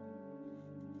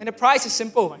 And the prize is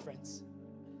simple, my friends.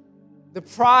 The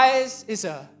prize is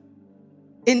an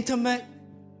intimate,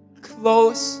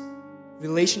 close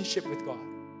relationship with God.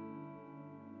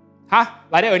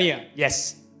 Like that only?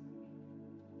 Yes.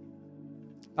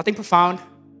 Nothing profound.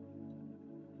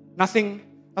 Nothing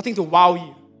to wow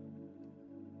you.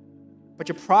 But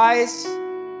your prize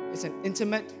is an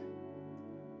intimate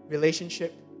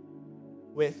relationship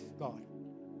with God.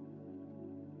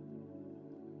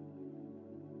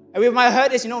 And we might have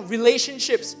heard this,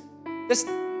 relationships.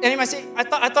 And you might say, I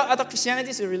thought Christianity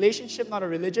is a relationship, not a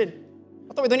religion.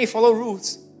 I thought we don't need to follow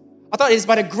rules. I thought it's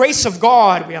by the grace of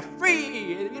God we are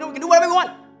free. We can do whatever we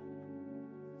want.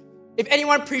 If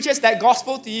anyone preaches that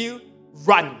gospel to you,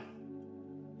 run.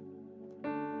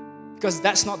 Because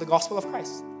that's not the gospel of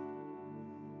Christ.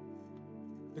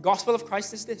 The gospel of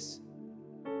Christ is this: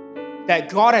 that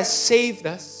God has saved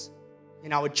us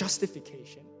in our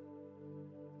justification.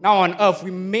 Now on earth,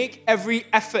 we make every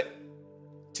effort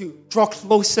to draw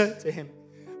closer to Him.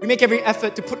 We make every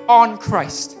effort to put on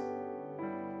Christ.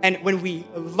 And when we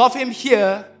love Him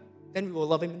here, then we will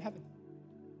love Him in heaven,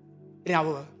 in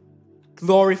our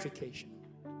glorification.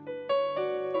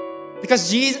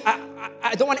 Because Jesus,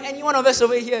 I don't want any one of us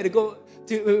over here to go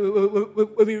to,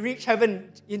 when we reach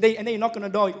heaven, and then you knock on the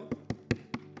door, you go,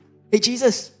 hey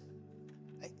Jesus,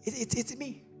 it's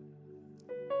me.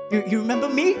 You remember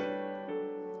me?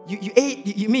 You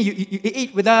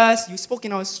ate with us, you spoke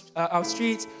in our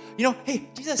streets. Hey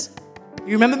Jesus,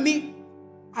 you remember me?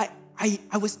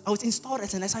 I was installed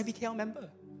as an SIBKL member.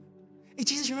 Hey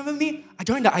Jesus, you remember me? I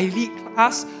joined the elite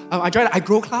class. I joined the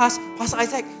iGrow class. Pastor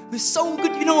Isaac, it was so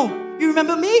good, You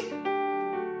remember me?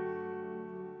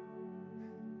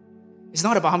 It's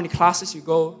not about how many classes you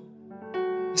go.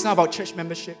 It's not about church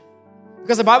membership.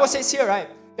 Because the Bible says here, right,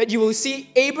 that you will see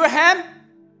Abraham,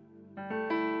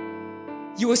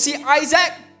 you will see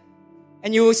Isaac,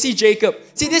 and you will see Jacob.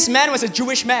 See, this man was a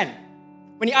Jewish man.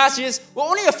 When he asked Jesus, will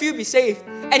only a few be saved?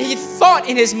 And he thought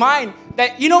in his mind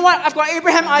that, you know what? I've got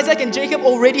Abraham, Isaac, and Jacob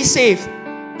already saved.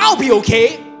 I'll be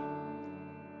okay.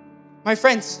 My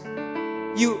friends,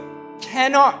 you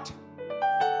cannot,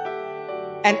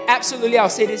 and absolutely I'll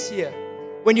say this here,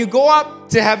 when you go up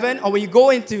to heaven or when you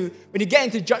get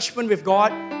into judgment with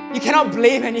God, you cannot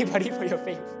blame anybody for your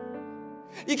faith.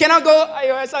 You cannot go,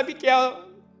 SIBKL,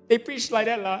 they preach like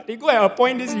that lah. They go and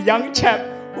appoint this young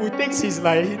chap who thinks he's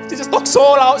like, he just talks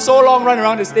so loud, so long, run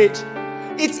around the stage.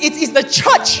 It's the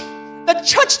church. The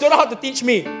church don't know how to teach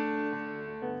me.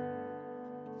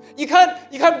 You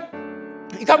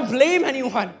can't blame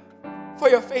anyone for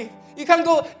your faith. You can't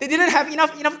go, they didn't have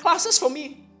enough classes for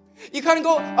me. You can't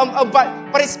go,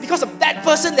 but it's because of that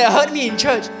person that hurt me in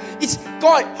church. It's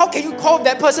God, how can you call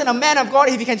that person a man of God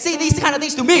if he can say these kind of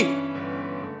things to me?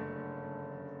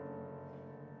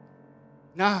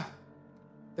 Nah,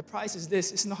 the prize is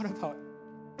this. It's not about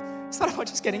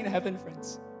just getting to heaven,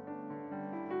 friends.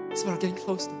 It's about getting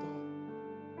close to God.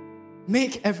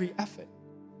 Make every effort.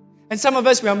 And some of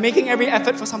us, we are making every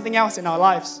effort for something else in our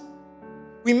lives.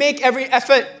 We make every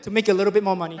effort to make a little bit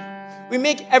more money. We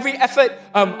make every effort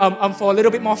for a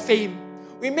little bit more fame.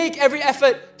 We make every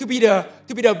effort to be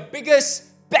the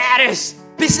biggest, baddest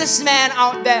businessman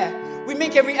out there. We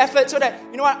make every effort so that,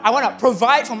 you know what, I want to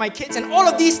provide for my kids. And all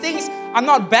of these things are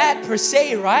not bad per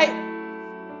se, right?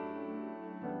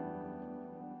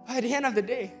 But at the end of the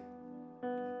day,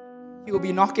 He will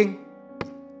be knocking.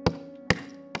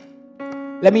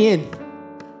 Let me in.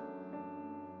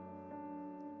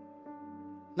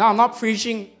 Now, I'm not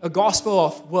preaching a gospel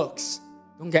of works.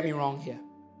 Don't get me wrong here.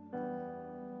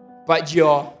 But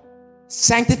your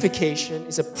sanctification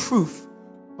is a proof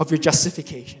of your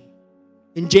justification.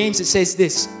 In James, it says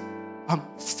this,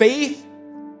 faith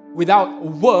without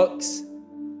works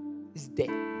is dead.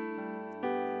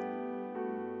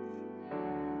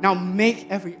 Now,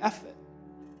 make every effort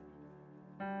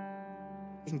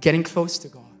in getting close to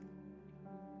God.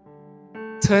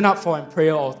 Turn up for a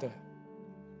prayer altar.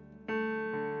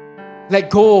 Let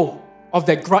go of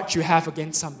that grudge you have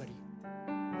against somebody.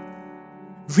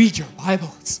 Read your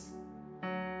Bibles.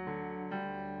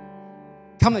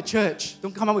 Come to church.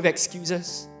 Don't come up with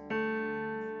excuses.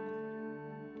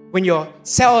 When your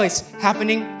cell is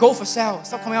happening, go for cell.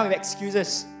 Stop coming up with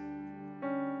excuses.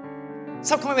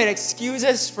 Stop coming up with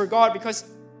excuses for God because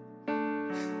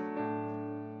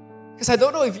I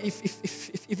don't know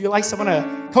if you like someone to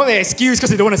come up with an excuse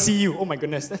because they don't want to see you. Oh my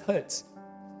goodness, that hurts.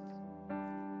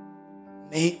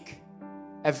 Make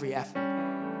every effort.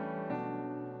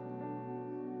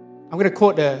 I'm going to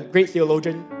quote the great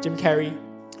theologian, Jim Carrey.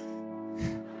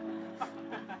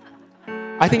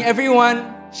 I think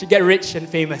everyone should get rich and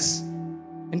famous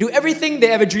and do everything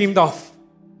they ever dreamed of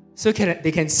so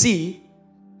they can see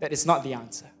that it's not the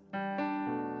answer.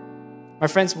 My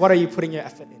friends, what are you putting your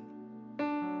effort in?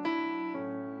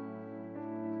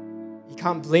 You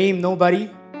can't blame nobody.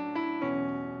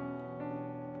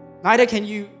 Neither can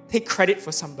you take credit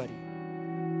for somebody.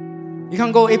 You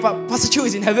can't go, hey, but Pastor Chu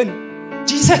is in heaven.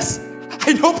 Jesus,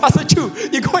 I know Pastor Chu.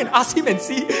 You go and ask him and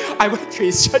see. I went to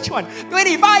his church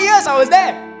 25 years I was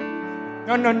there.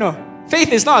 No.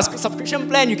 Faith is not a subscription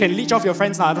plan you can leech off your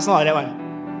friends now. That's not like that one.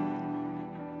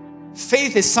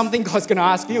 Faith is something God's going to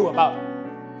ask you about.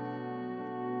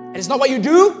 And it's not what you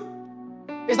do.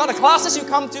 It's not the classes you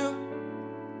come to.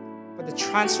 But the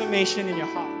transformation in your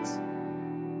heart.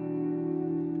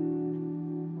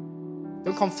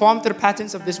 Don't conform to the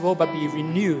patterns of this world, but be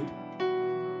renewed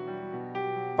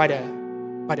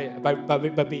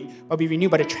be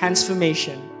renewed by the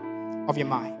transformation of your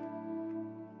mind.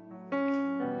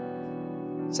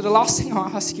 So the last thing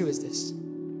I'll ask you is this.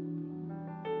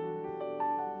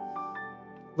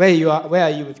 Where are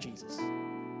you with Jesus?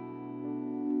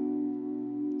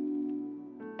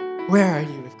 Where are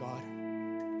you with God?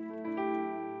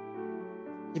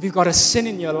 If you've got a sin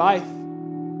in your life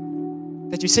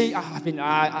that you say,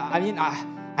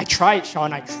 I tried,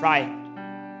 Shaun, I tried.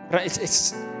 But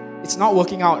it's not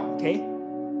working out, okay?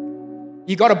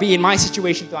 You got to be in my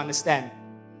situation to understand.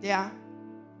 Yeah.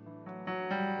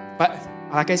 But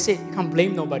like I said, you can't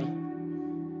blame nobody.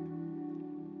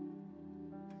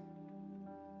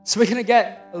 So we're going to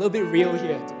get a little bit real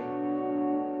here today.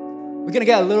 We're going to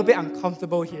get a little bit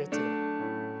uncomfortable here today.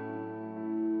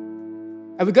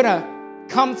 And we're going to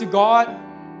come to God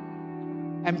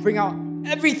and bring out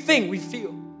everything we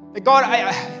feel. Like, God,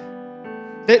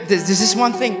 there's this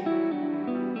one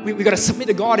thing. We got to submit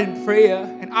to God in prayer.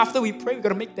 And after we pray, we got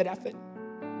to make that effort.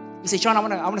 You say, Shaun, I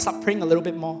want to start praying a little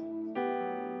bit more.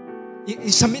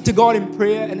 You submit to God in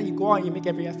prayer, and then you go out and you make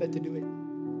every effort to do it.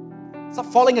 Stop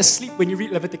falling asleep when you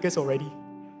read Leviticus already.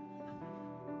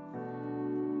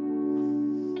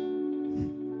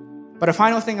 But the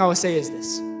final thing I will say is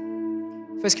this.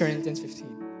 1 Corinthians 15.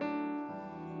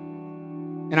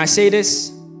 And I say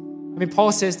this,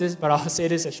 Paul says this, but I'll say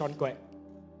this as Shaun Quek.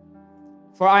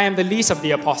 For I am the least of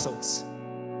the apostles.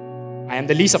 I am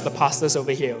the least of the pastors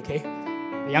over here, okay?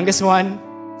 The youngest one,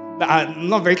 I'm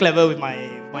not very clever with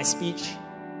my speech.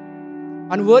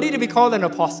 Unworthy to be called an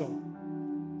apostle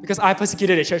because I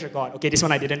persecuted the church of God. Okay, this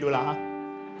one I didn't do lah.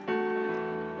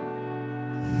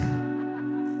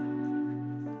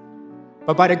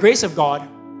 But by the grace of God,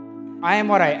 I am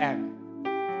what I am.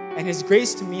 And His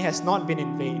grace to me has not been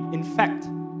in vain. In fact,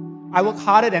 I work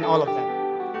harder than all of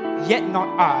them. Yet not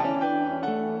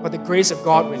I, but the grace of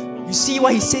God with me. You see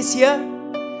what he says here?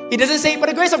 He doesn't say, but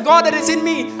the grace of God that is in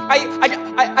me,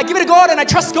 I give it to God and I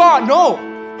trust God. No.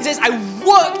 He says, I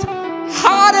worked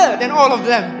harder than all of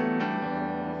them.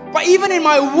 But even in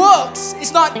my works,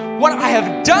 it's not what I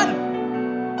have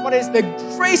done, but it's the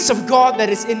grace of God that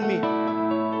is in me.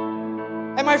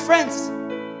 And my friends,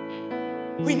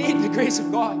 we need the grace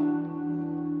of God.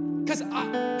 Because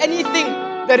anything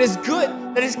that is good,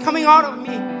 that is coming out of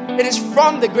me, it is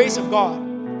from the grace of God.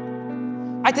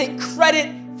 I take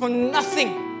credit for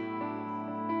nothing,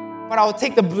 but I will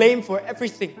take the blame for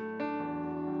everything.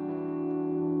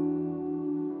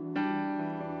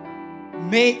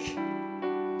 Make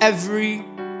every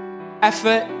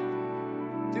effort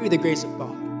through the grace of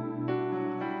God.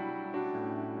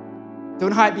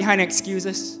 Don't hide behind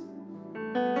excuses.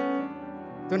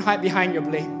 Don't hide behind your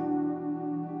blame.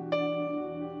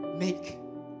 Make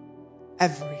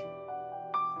every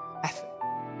effort.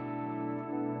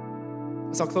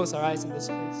 Let's all close our eyes in this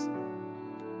place.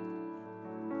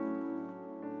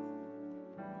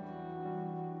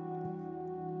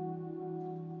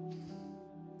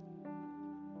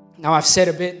 Now I've said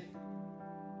a bit.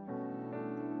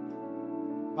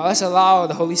 Now let's allow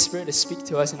the Holy Spirit to speak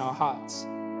to us in our hearts.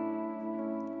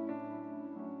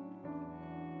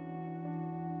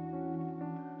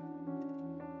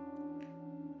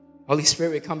 Holy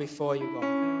Spirit, we come before you, God,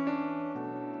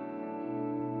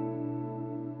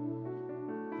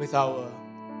 with our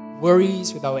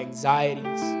worries, with our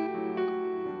anxieties,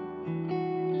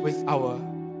 with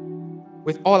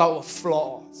all our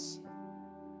flaws.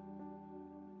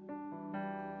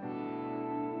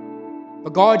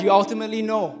 But God, you ultimately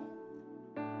know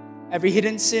every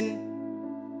hidden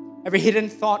sin, every hidden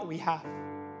thought we have.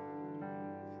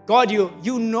 God,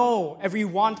 you know every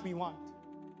want we want.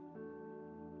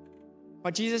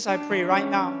 But Jesus, I pray right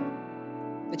now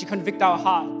that you convict our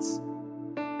hearts.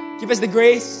 Give us the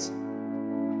grace.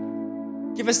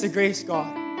 Give us the grace,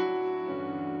 God,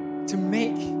 to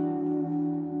make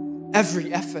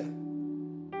every effort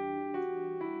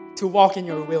to walk in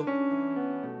your will.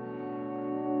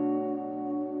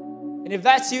 And if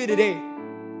that's you today,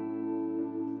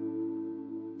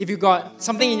 if you've got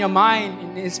something in your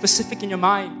mind, specific in your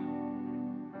mind,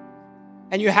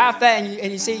 and you have that,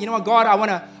 and you say, you know what, God, I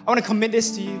want to commit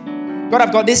this to you. God,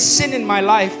 I've got this sin in my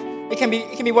life. It can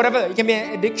be whatever. It can be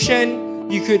an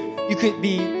addiction. You could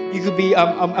be You could be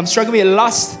struggling with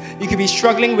lust. You could be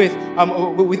struggling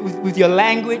with your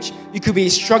language. You could be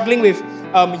struggling with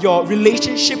your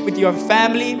relationship with your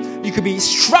family. You could be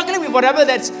struggling with whatever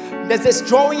that's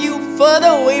drawing you further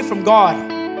away from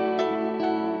God.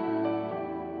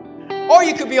 Or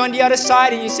you could be on the other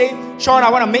side and you say, Shaun, I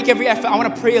want to make every effort. I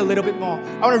want to pray a little bit more.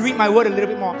 I want to read my word a little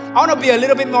bit more. I want to be a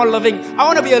little bit more loving. I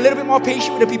want to be a little bit more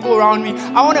patient with the people around me.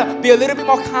 I want to be a little bit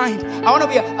more kind. I want to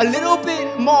be a little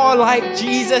bit more like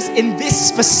Jesus in this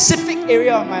specific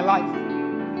area of my life.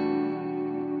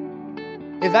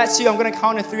 If that's you, I'm going to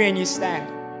count to 3 and you stand.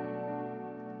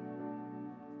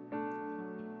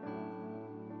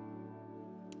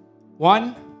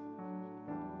 1.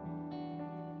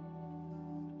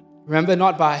 Remember,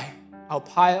 not by our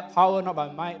power, not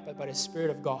by might, but by the Spirit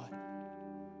of God.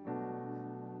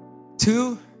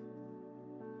 2,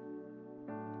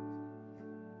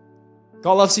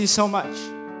 God loves you so much.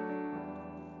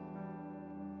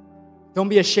 Don't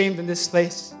be ashamed in this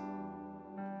place.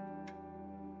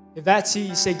 If that's you,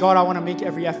 you say, God, I want to make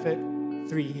every effort.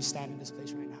 3, you stand in this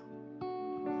place right now.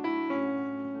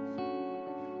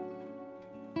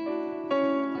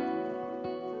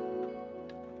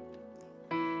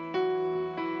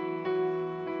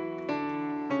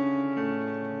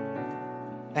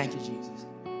 Thank you, Jesus.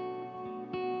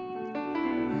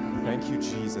 Thank you,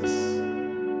 Jesus.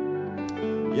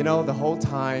 You know, the whole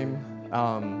time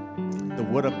the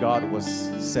Word of God was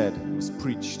said, was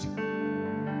preached,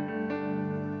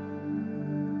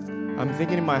 I'm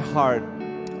thinking in my heart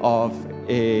of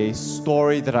a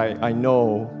story that I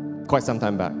know quite some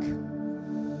time back.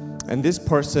 And this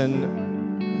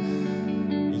person,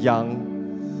 young,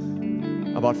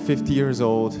 about 50 years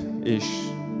old-ish,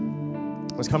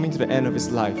 was coming to the end of his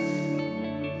life.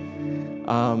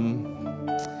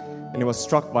 And he was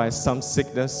struck by some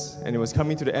sickness, and he was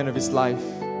coming to the end of his life.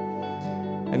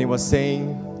 And he was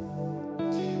saying,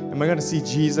 am I going to see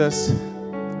Jesus,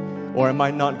 or am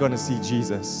I not going to see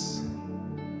Jesus?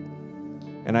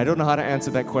 And I don't know how to answer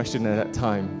that question at that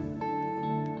time.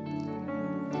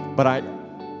 But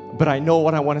I know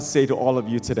what I want to say to all of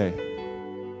you today.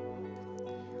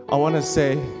 I want to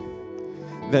say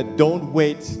that don't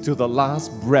wait till the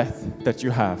last breath that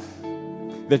you have.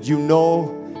 That you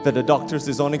know that the doctors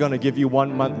is only going to give you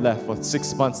 1 month left, or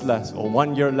 6 months left, or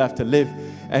 1 year left to live.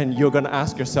 And you're going to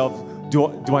ask yourself,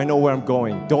 do I know where I'm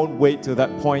going? Don't wait till that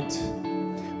point.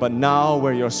 But now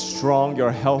where you're strong,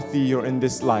 you're healthy, you're in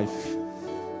this life,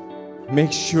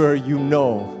 make sure you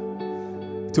know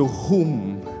to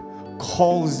whom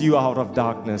calls you out of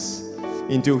darkness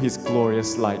into His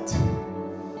glorious light.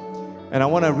 And I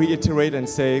want to reiterate and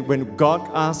say, when God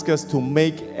asks us to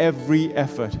make every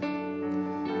effort,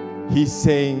 He's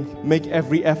saying, make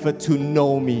every effort to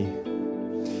know me.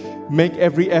 Make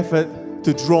every effort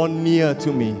to draw near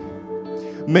to me.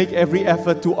 Make every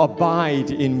effort to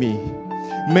abide in me.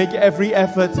 Make every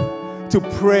effort to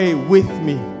pray with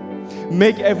me.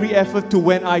 Make every effort to,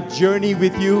 when I journey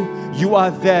with you, you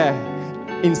are there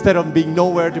instead of being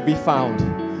nowhere to be found.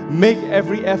 Make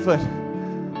every effort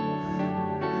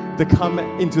to come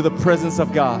into the presence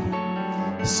of God,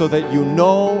 so that you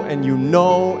know and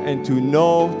to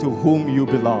know to whom you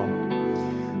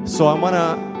belong. So I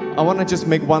wanna just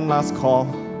make one last call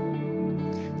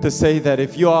to say that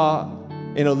if you are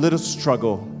in a little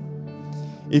struggle,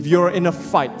 if you're in a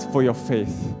fight for your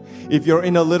faith, if you're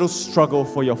in a little struggle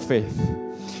for your faith,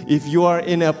 if you are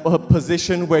in a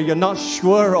position where you're not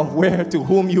sure of where to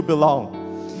whom you belong,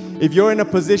 if you're in a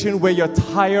position where you're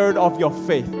tired of your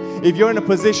faith, if you're in a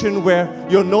position where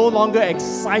you're no longer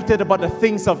excited about the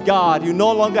things of God, you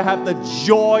no longer have the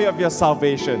joy of your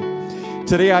salvation,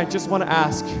 today I just want to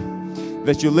ask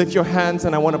that you lift your hands,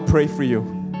 and I want to pray for you.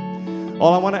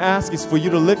 All I want to ask is for you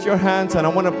to lift your hands, and I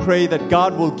want to pray that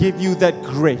God will give you that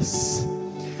grace,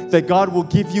 that God will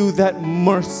give you that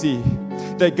mercy,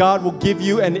 that God will give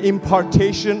you an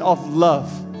impartation of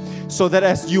love, so that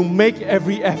as you make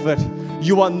every effort,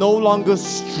 you are no longer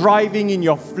striving in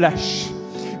your flesh,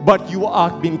 but you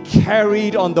are being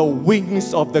carried on the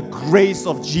wings of the grace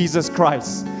of Jesus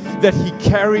Christ, that He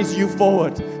carries you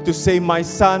forward to say, my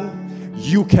son,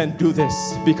 you can do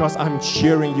this because I'm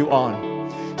cheering you on.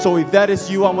 So if that is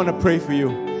you, I want to pray for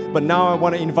you. But now I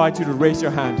want to invite you to raise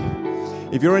your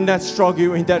hand. If you're in that struggle,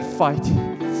 you're in that fight,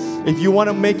 if you want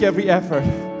to make every effort,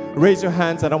 raise your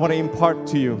hands and I want to impart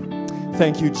to you.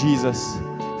 Thank you, Jesus.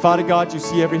 Father God, you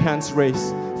see every hand's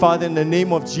raised. Father, in the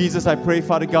name of Jesus, I pray,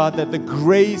 Father God, that the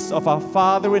grace of our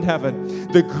Father in heaven,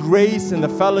 the grace and the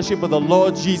fellowship of the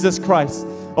Lord Jesus Christ,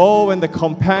 and the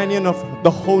companion of the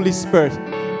Holy Spirit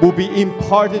will be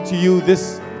imparted to you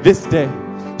this day,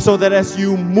 so that as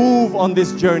you move on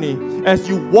this journey, as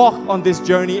you walk on this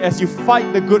journey, as you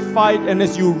fight the good fight, and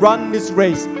as you run this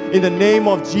race, in the name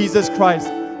of Jesus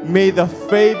Christ, may the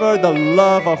favor, the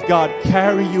love of God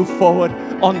carry you forward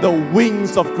on the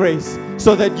wings of grace,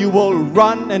 so that you will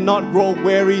run and not grow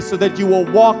weary, so that you will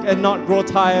walk and not grow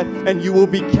tired, and you will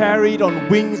be carried on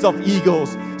wings of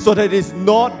eagles, so that it is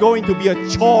not going to be a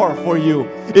chore for you.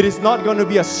 It is not going to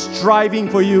be a striving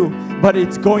for you, but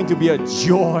it's going to be a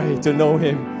joy to know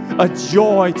Him, a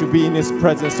joy to be in His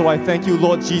presence. So I thank you,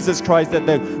 Lord Jesus Christ, that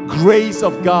the grace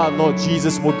of God, Lord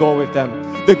Jesus, will go with them.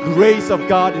 The grace of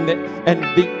God and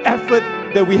the effort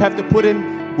that we have to put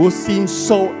in will seem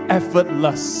so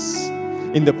effortless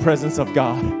in the presence of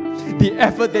God. The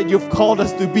effort that you've called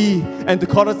us to be and to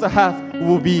call us to have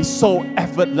will be so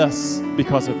effortless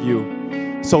because of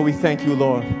you. So we thank you,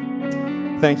 Lord.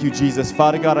 Thank you, Jesus.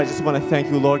 Father God, I just want to thank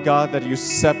you, Lord God, that you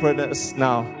separate us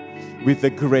now with the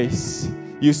grace.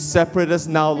 You separate us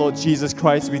now, Lord Jesus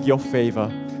Christ, with your favor.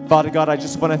 Father God, I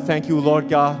just want to thank you, Lord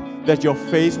God, that your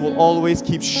face will always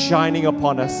keep shining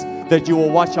upon us, that you will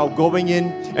watch our going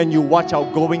in and you watch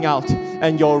our going out,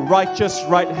 and your righteous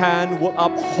right hand will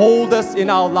uphold us in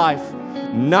our life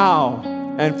now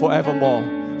and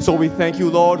forevermore. So we thank you,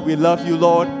 Lord. We love you,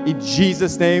 Lord. In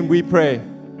Jesus' name we pray.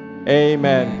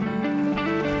 Amen.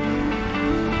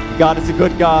 God is a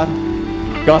good God.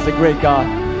 God's a great God.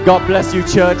 God bless you,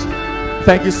 church.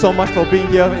 Thank you so much for being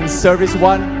here in Service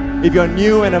 1. If you're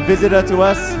new and a visitor to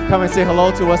us, come and say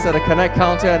hello to us at the Connect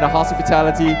counter and the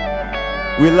hospitality.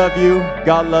 We love you.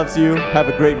 God loves you. Have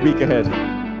a great week ahead.